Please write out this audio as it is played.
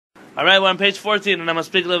All right, we're on page 14, and I'm going to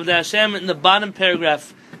speak of Hashem. In the bottom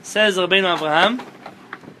paragraph, says Rabbeinu Avraham,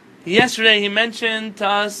 yesterday he mentioned to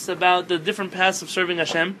us about the different paths of serving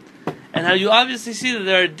Hashem, and how you obviously see that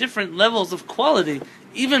there are different levels of quality,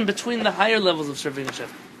 even between the higher levels of serving Hashem.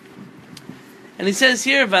 And he says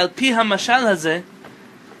here, Val pi hamashal hazeh,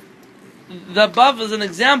 the above is an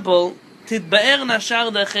example, titba'er nashar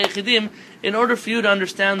da'achei chidim, in order for you to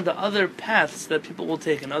understand the other paths that people will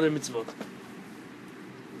take in other mitzvot.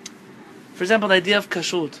 For example, the idea of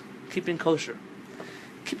kashrut, keeping kosher.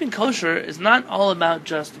 Keeping kosher is not all about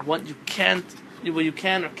just what you can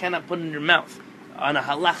or cannot put in your mouth on a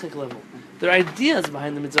halachic level. There are ideas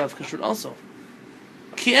behind the mitzvah of kashrut also.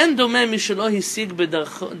 כי אין דומה מי שלא השיג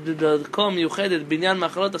בדרכו המיוחדת בעניין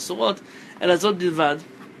מאכלות אסורות אלא זאת בלבד.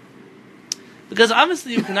 Because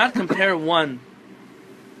obviously you cannot compare one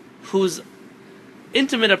whose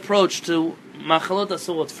intimate approach to מאכלות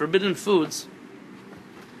אסורות, forbidden foods,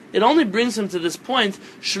 it only brings him to this point,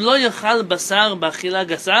 שלא יאכל בשר באכילה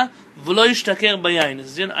גסה ולא ישתכר ביין.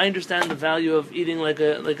 I understand the value of eating like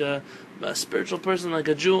a spiritual person, like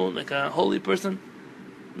a Jew, like a holy person.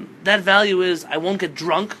 That value is, I won't get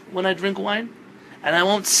drunk when I drink wine, and I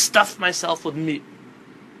won't stuff myself with meat.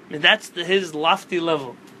 I mean, that's his lofty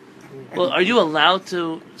level. Well, are you allowed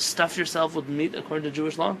to stuff yourself with meat according to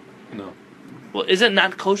Jewish law? No. Well, is it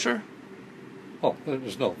not kosher? Oh,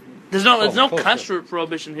 there's no kashrut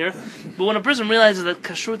prohibition here. But when a person realizes that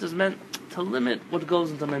kashrut is meant to limit what goes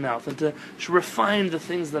into my mouth and to refine the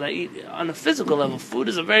things that I eat on a physical level, food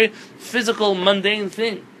is a very physical, mundane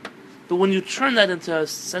thing. But when you turn that into a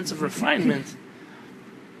sense of refinement,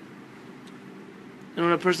 and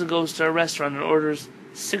when a person goes to a restaurant and orders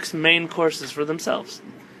 6 main courses for themselves,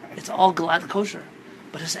 it's all glad kosher,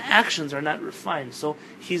 but his actions are not refined. So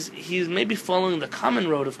he's maybe following the common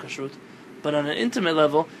road of kashrut, but on an intimate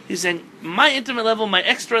level, he's saying, my intimate level, my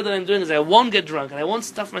extra that I'm doing is I won't get drunk and I won't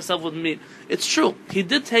stuff myself with meat. It's true, he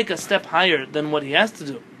did take a step higher than what he has to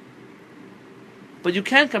do. But you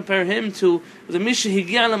can't compare him to the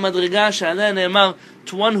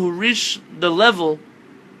to one who reached the level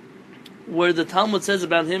where the Talmud says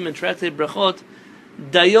about him in Tractate Brachot,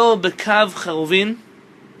 Dayo bekav charuvin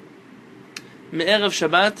me'erev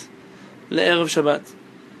Shabbat le'erev Shabbat.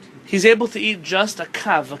 He's able to eat just a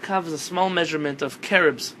kav. A kav is a small measurement of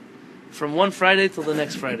carobs from one Friday till the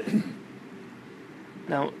next Friday.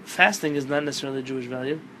 Now, fasting is not necessarily a Jewish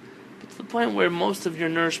value. To the point where most of your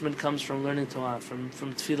nourishment comes from learning Torah, from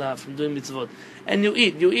tefillah, from doing mitzvot. And you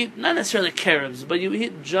eat not necessarily carobs, but you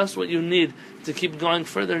eat just what you need to keep going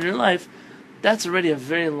further in your life. That's already a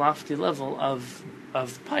very lofty level of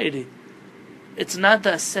piety. It's not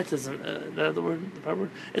the asceticism, the proper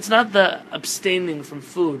word? It's not the abstaining from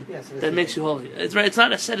food that makes you holy. It's right. It's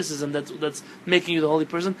not asceticism that's making you the holy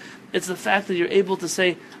person. It's the fact that you're able to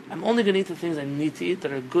say, I'm only going to eat the things I need to eat,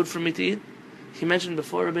 that are good for me to eat. He mentioned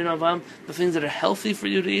before, Rabbeinu Avraham, the things that are healthy for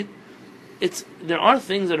you to eat. There are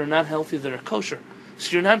things that are not healthy that are kosher.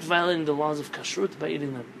 So you're not violating the laws of kashrut by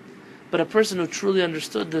eating them. But a person who truly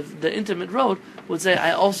understood the intimate road would say,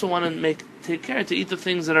 I also want to take care to eat the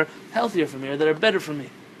things that are healthier for me or that are better for me.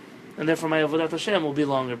 And therefore my avodat Hashem will be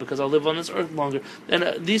longer because I'll live on this earth longer.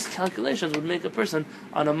 And these calculations would make a person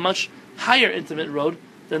on a much higher intimate road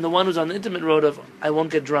than the one who's on the intimate road of, I won't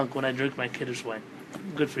get drunk when I drink my kiddush wine.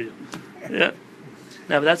 Good for you. Yeah.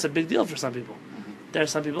 Now, but that's a big deal for some people. There are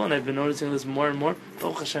some people, and I've been noticing this more and more,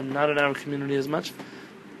 Baruch Hashem, not in our community as much,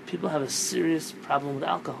 people have a serious problem with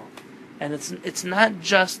alcohol. And it's not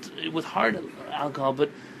just with hard alcohol,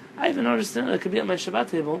 but I even noticed that it could be at my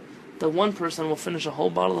Shabbat table that one person will finish a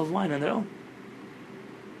whole bottle of wine on their own.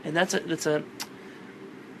 And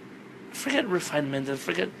forget refinement,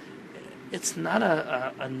 and it's not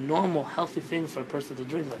a normal, healthy thing for a person to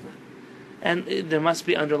drink like that. And there must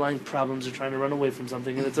be underlying problems. You're trying to run away from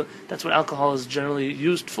something, and that's what alcohol is generally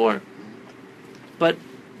used for. But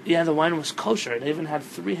yeah, the wine was kosher. It even had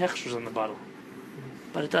 3 hechshers on the bottle,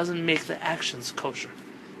 but it doesn't make the actions kosher.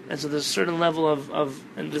 And so there's a certain level of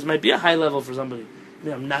and this might be a high level for somebody.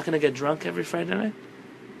 I'm not going to get drunk every Friday night.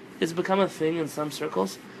 It's become a thing in some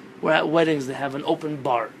circles where at weddings they have an open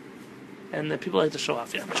bar. And the people like to show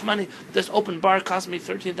off. Yeah, how much money? This open bar cost me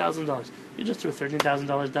 $13,000. You just threw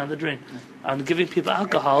 $13,000 down the drain on giving people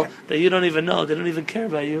alcohol that you don't even know. They don't even care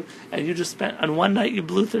about you. And you just spent, on one night, you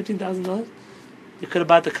blew $13,000. You could have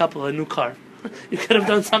bought the couple a new car. You could have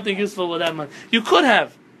done something useful with that money. You could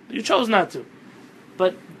have. You chose not to.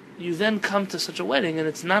 But you then come to such a wedding, and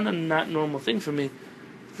it's not a not normal thing for me.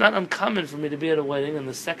 It's not uncommon for me to be at a wedding, and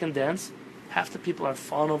the second dance, half the people are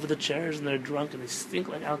falling over the chairs, and they're drunk, and they stink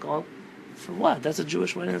like alcohol. For what? That's a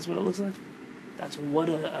Jewish wedding. That's what it looks like. That's what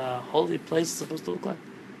a holy place is supposed to look like.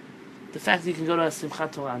 The fact that you can go to a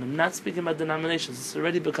Simchat Torah, and I'm not speaking about denominations, it's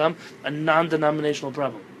already become a non-denominational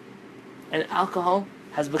problem. And alcohol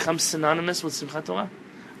has become synonymous with Simchat Torah.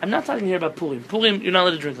 I'm not talking here about Purim. Purim, you're not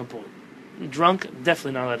allowed to drink on Purim. Drunk,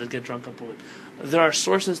 definitely not allowed to get drunk on Purim. There are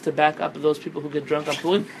sources to back up those people who get drunk on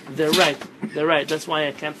Purim. They're right. They're right. That's why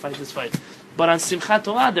I can't fight this fight. But on Simchat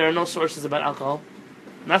Torah, there are no sources about alcohol.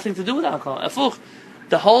 Nothing to do with alcohol. Afuch.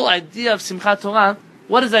 The whole idea of Simchat Torah,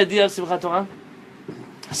 what is the idea of Simchat Torah?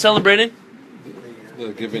 Celebrating?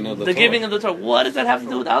 The giving of the The Torah. giving of the Torah. What does that have to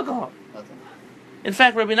do with alcohol? In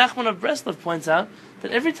fact, Rabbi Nachman of Breslov points out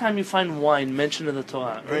that every time you find wine mentioned in the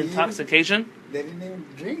Torah, or intoxication... They didn't even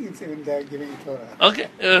drink it when they're giving Torah. Okay,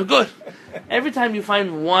 good. Every time you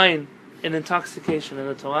find wine and intoxication in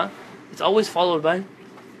the Torah, it's always followed by...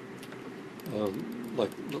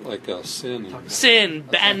 like sin. sin,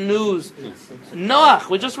 bad news. Noach,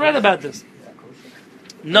 we just read about this.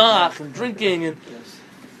 Noach and drinking, and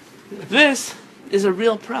this is a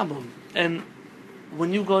real problem. And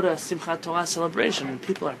when you go to a Simchat Torah celebration and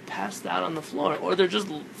people are passed out on the floor or they're just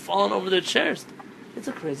falling over their chairs, it's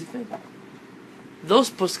a crazy thing. Those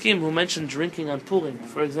poskim who mention drinking on Purim,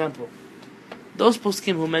 for example, those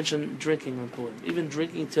poskim who mention drinking on Purim, even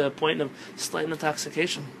drinking to a point of slight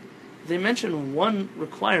intoxication, they mention one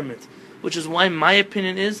requirement, which is why my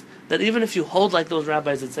opinion is that even if you hold like those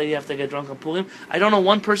rabbis that say you have to get drunk on Purim, I don't know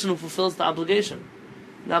one person who fulfills the obligation.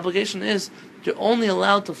 The obligation is you're only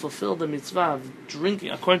allowed to fulfill the mitzvah of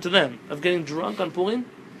drinking, according to them, of getting drunk on Purim,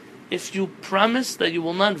 if you promise that you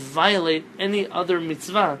will not violate any other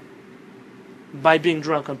mitzvah by being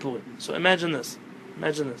drunk on Purim. So imagine this.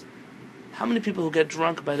 Imagine this. How many people who get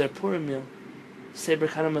drunk by their Purim meal say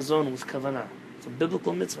Birkat Hamazon with kavanah? It's a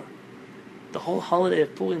biblical mitzvah. The whole holiday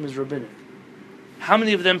of Purim is rabbinic. How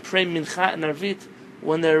many of them pray mincha and arvit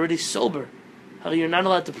when they're already sober? How you're not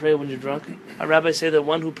allowed to pray when you're drunk. Our rabbis say that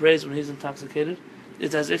one who prays when he's intoxicated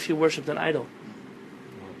is as if he worshipped an idol.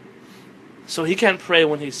 So he can't pray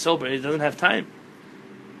when he's sober. He doesn't have time.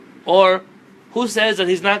 Or who says that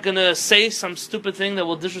he's not going to say some stupid thing that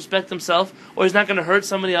will disrespect himself, or he's not going to hurt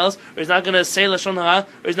somebody else, or he's not going to say lashon hara,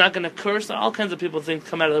 or he's not going to curse? All kinds of people think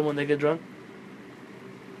come out of them when they get drunk.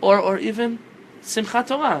 Or even Simchat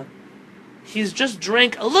Torah. He's just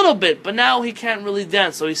drank a little bit, but now he can't really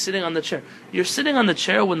dance, so he's sitting on the chair. You're sitting on the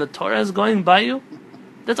chair when the Torah is going by you?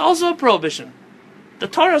 That's also a prohibition. The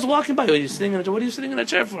Torah is walking by you. What are you sitting in a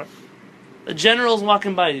chair for? The general's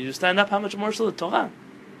walking by you. You stand up, how much more so the Torah?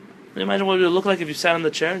 Can you imagine what it would look like if you sat on the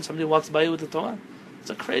chair and somebody walks by you with the Torah? It's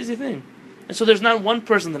a crazy thing. And so there's not one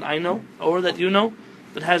person that I know, or that you know,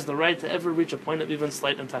 that has the right to ever reach a point of even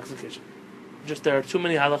slight intoxication. Just there are too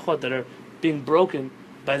many halachot that are being broken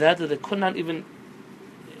by that it could not even...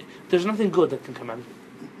 There's nothing good that can come out of it.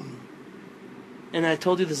 And I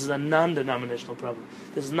told you this is a non-denominational problem.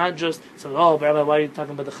 This is not just, oh, Rabbi, why are you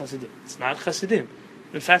talking about the Hasidim? It's not Hasidim.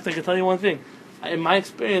 In fact, I can tell you one thing. In my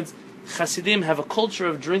experience, Hasidim have a culture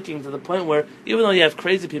of drinking to the point where, even though you have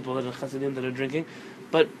crazy people that are Hasidim that are drinking,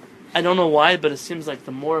 but I don't know why, but it seems like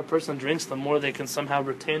the more a person drinks, the more they can somehow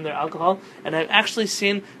retain their alcohol. And I've actually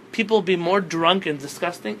seen people be more drunk and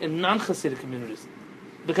disgusting in non-Hasidic communities.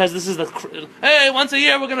 Because this is hey, once a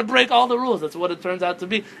year we're going to break all the rules. That's what it turns out to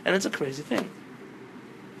be. And it's a crazy thing.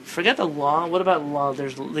 Forget the law. What about law?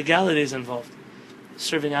 There's legalities involved.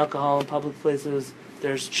 Serving alcohol in public places.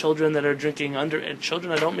 There's children that are drinking and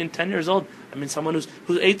children, I don't mean 10 years old. I mean someone who's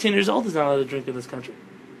 18 years old is not allowed to drink in this country.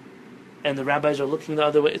 And the rabbis are looking the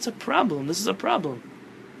other way. It's a problem. This is a problem.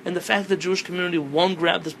 And the fact that the Jewish community won't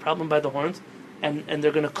grab this problem by the horns, and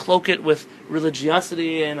they're going to cloak it with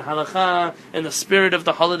religiosity and halakha and the spirit of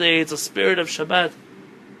the holiday, it's a spirit of Shabbat.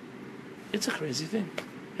 It's a crazy thing.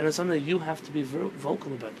 And it's something that you have to be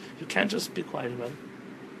vocal about. You can't just be quiet about it.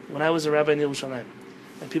 When I was a rabbi in Yerushalayim,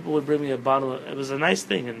 and people would bring me a bottle, it was a nice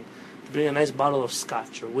thing, and to bring a nice bottle of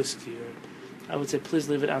scotch or whiskey, or I would say, please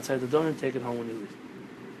leave it outside the door and take it home when you leave.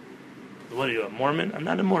 What are you, a Mormon? I'm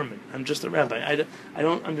not a Mormon. I'm just a rabbi. I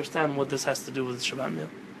don't understand what this has to do with Shabbat meal.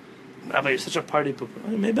 Rabbi, you're such a party pooper.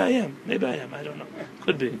 Maybe I am. I don't know.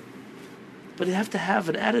 Could be. But you have to have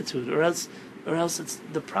an attitude, or else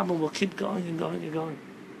the problem will keep going and going and going.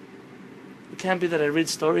 It can't be that I read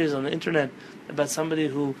stories on the internet about somebody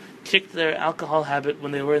who kicked their alcohol habit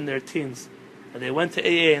when they were in their teens. And they went to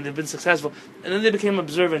AA and they've been successful. And then they became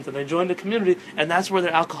observant and they joined the community, and that's where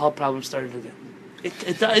their alcohol problem started again.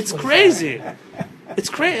 It's crazy. It's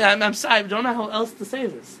crazy. I'm sorry. I don't know how else to say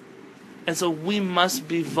this. And so we must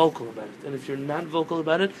be vocal about it. And if you're not vocal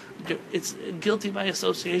about it, it's guilty by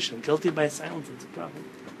association, guilty by silence. It's a problem.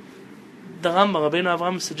 The Rambam, Rabbeinu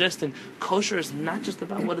Avraham, is suggesting kosher is not just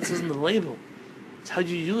about what it says in the label. It's how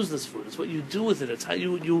you use this food. It's what you do with it. It's how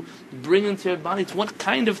you bring into your body. It's what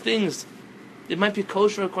kind of things. It might be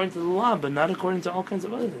kosher according to the law, but not according to all kinds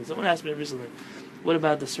of other things. Someone asked me recently, what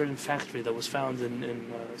about the certain factory that was found in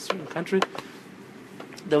a certain country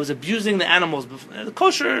that was abusing the animals? The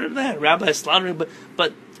kosher, they had rabbis slaughtering,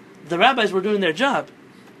 but the rabbis were doing their job.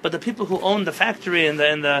 But the people who owned the factory and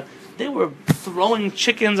they were throwing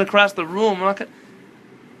chickens across the room.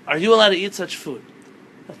 Are you allowed to eat such food?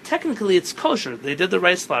 Now, technically, it's kosher. They did the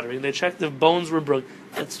right slaughtering. They checked if bones were broken.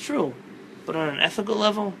 That's true. But on an ethical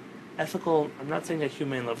level, I'm not saying a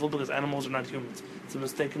humane level because animals are not humans. It's a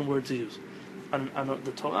mistaken word to use. On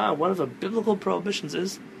the Torah, one of the biblical prohibitions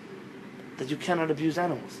is that you cannot abuse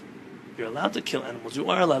animals. You're allowed to kill animals. You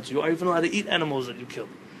are allowed to. You are even allowed to eat animals that you kill.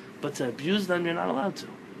 But to abuse them, you're not allowed to.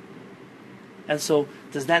 And so,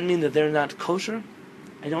 does that mean that they're not kosher?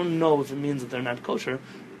 I don't know if it means that they're not kosher,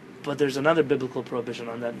 but there's another biblical prohibition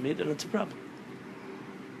on that meat, and it's a problem.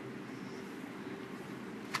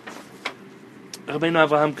 Rabbeinu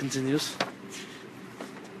Avraham continues,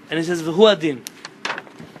 and he says, "V'hu adin,"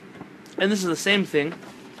 and this is the same thing.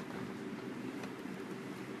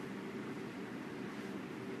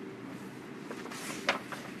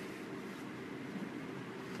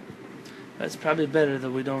 It's probably better that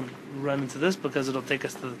we don't run into this because it'll take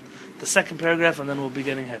us to the second paragraph and then we'll be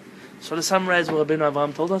getting ahead. So to summarize what Rabbeinu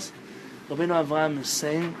Avraham told us, Rabbeinu Avraham is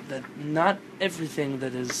saying that not everything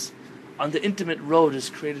that is on the intimate road is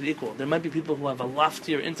created equal. There might be people who have a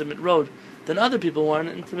loftier intimate road than other people who are on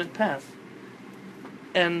an intimate path.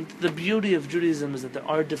 And the beauty of Judaism is that there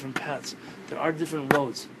are different paths. There are different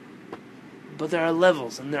roads. But there are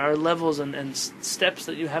levels, and and steps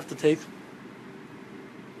that you have to take.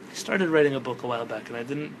 I started writing a book a while back, and I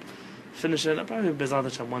didn't finish it. Probably B'ezrat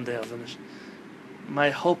Hashem, one day I'll finish. My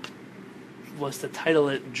hope was to title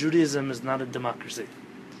it, Judaism is Not a Democracy.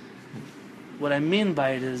 What I mean by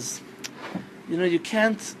it is, you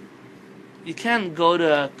can't go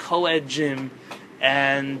to a co-ed gym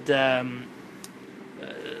and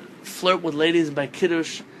flirt with ladies by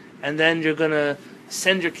kiddush, and then you're going to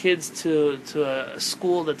send your kids to a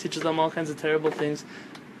school that teaches them all kinds of terrible things,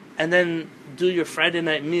 and then do your Friday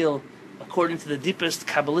night meal according to the deepest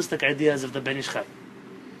Kabbalistic ideas of the Ben Ish Chai.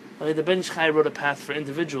 The Ben Ish Chai wrote a path for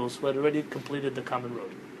individuals who had already completed the common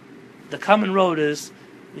road. The common road is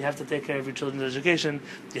you have to take care of your children's education,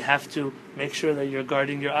 you have to make sure that you're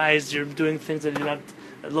guarding your eyes, you're doing things that you're not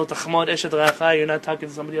lo tachmod eshet racha, you're not talking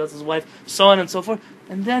to somebody else's wife, so on and so forth.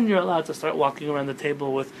 And then you're allowed to start walking around the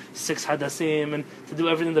table with 6 hadassim and to do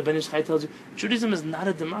everything the Ben Ish Chai tells you. Judaism is not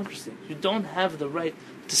a democracy. You don't have the right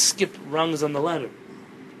to skip rungs on the ladder.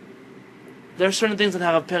 There are certain things that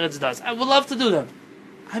Harav Peretz does. I would love to do them.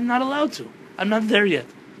 I'm not allowed to. I'm not there yet.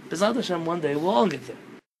 B'ezrat Hashem, one day we'll all get there.